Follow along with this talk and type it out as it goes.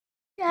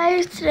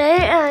Guys, today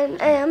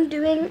I am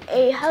doing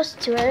a house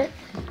tour.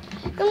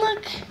 And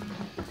look,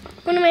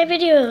 one of my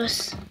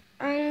videos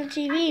on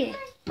TV.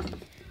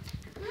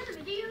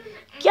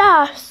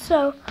 Yeah,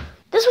 so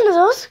this one is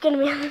also going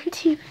to be on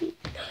TV.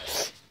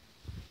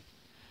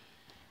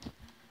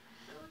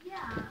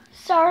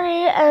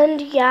 Sorry,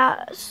 and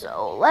yeah,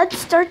 so let's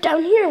start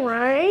down here where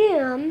I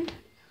am.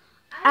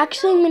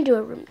 Actually, I'm going to do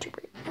a room tour,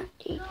 not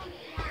a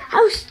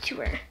house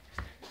tour.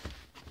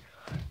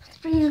 Let's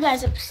bring you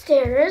guys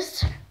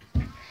upstairs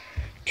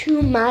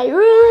to my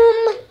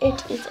room.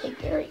 It is a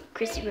very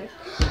crazy room.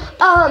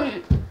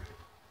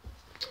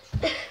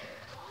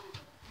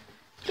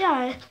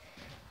 Yeah,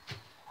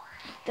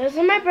 those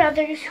are my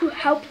brothers who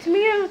helped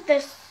me with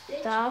this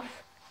stuff.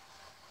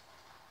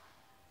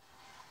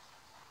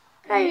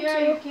 Hi, Yeah,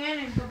 you you can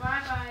and go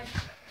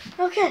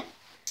bye-bye. Okay,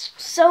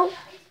 so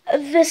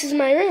this is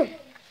my room.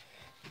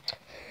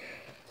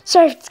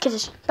 Sorry if it's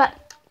skittish,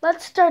 but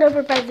let's start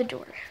over by the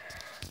door.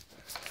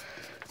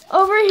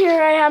 Over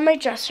here I have my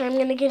dresser. I'm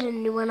going to get a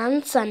new one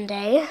on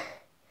Sunday.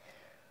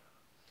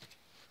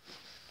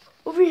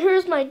 Over here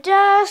is my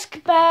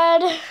desk,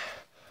 bed,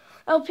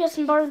 LPS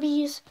and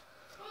Barbies,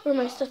 where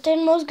my stuffed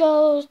animals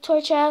go,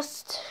 toy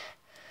chest,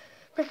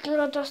 freaking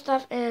retro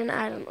stuff, and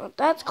I don't know what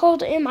that's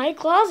called, in my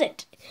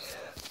closet.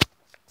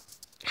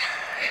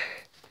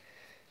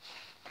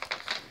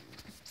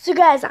 So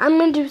guys, I'm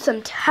going to do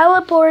some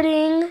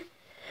teleporting.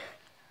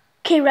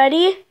 Okay,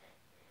 ready?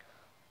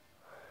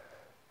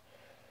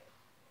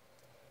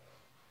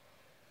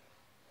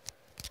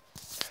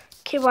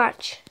 Okay,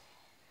 watch.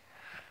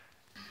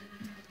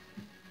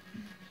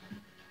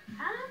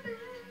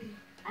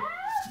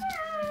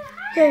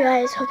 Okay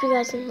guys, hope you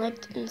guys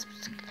liked and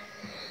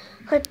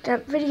like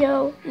that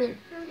video.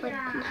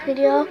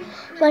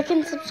 Like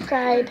and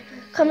subscribe.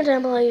 Comment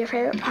down below your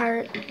favorite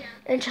part.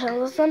 And turn on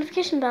those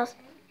notification bells.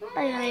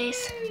 Bye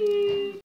guys.